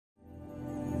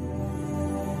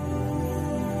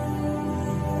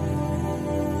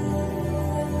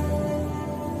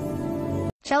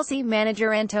Chelsea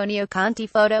manager Antonio Conte.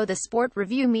 Photo. The Sport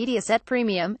Review Mediaset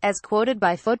Premium, as quoted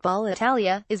by Football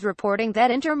Italia, is reporting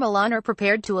that Inter Milan are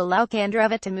prepared to allow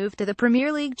Candreva to move to the Premier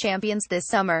League champions this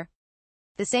summer.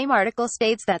 The same article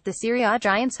states that the Serie A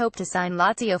giants hope to sign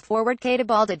Lazio forward Keita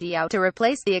Baldi to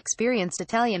replace the experienced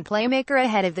Italian playmaker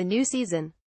ahead of the new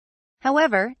season.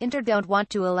 However, Inter don't want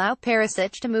to allow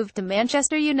Perisic to move to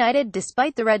Manchester United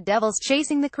despite the Red Devils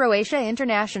chasing the Croatia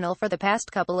international for the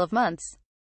past couple of months.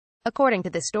 According to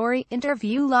the story, Inter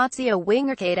view Lazio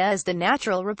winger Keita as the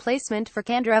natural replacement for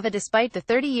Candreva despite the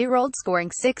 30-year-old scoring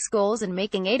 6 goals and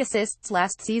making 8 assists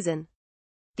last season.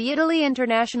 The Italy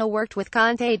international worked with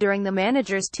Conte during the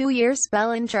manager's 2-year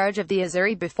spell in charge of the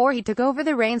Azzurri before he took over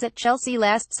the reins at Chelsea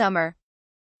last summer.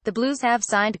 The Blues have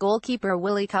signed goalkeeper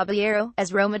Willy Caballero,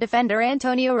 as Roma defender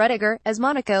Antonio Rudiger, as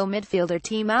Monaco midfielder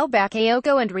Timo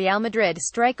Bakayoko and Real Madrid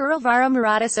striker Alvaro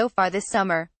Morata so far this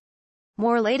summer.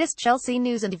 More latest Chelsea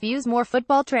news and views. More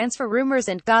football transfer rumors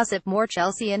and gossip. More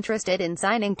Chelsea interested in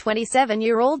signing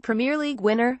 27-year-old Premier League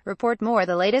winner. Report more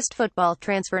the latest football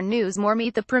transfer news. More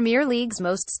meet the Premier League's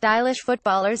most stylish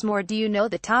footballers. More do you know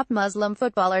the top Muslim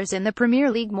footballers in the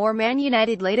Premier League. More Man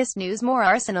United latest news. More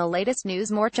Arsenal latest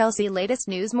news. More Chelsea latest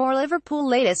news. More Liverpool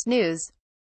latest news.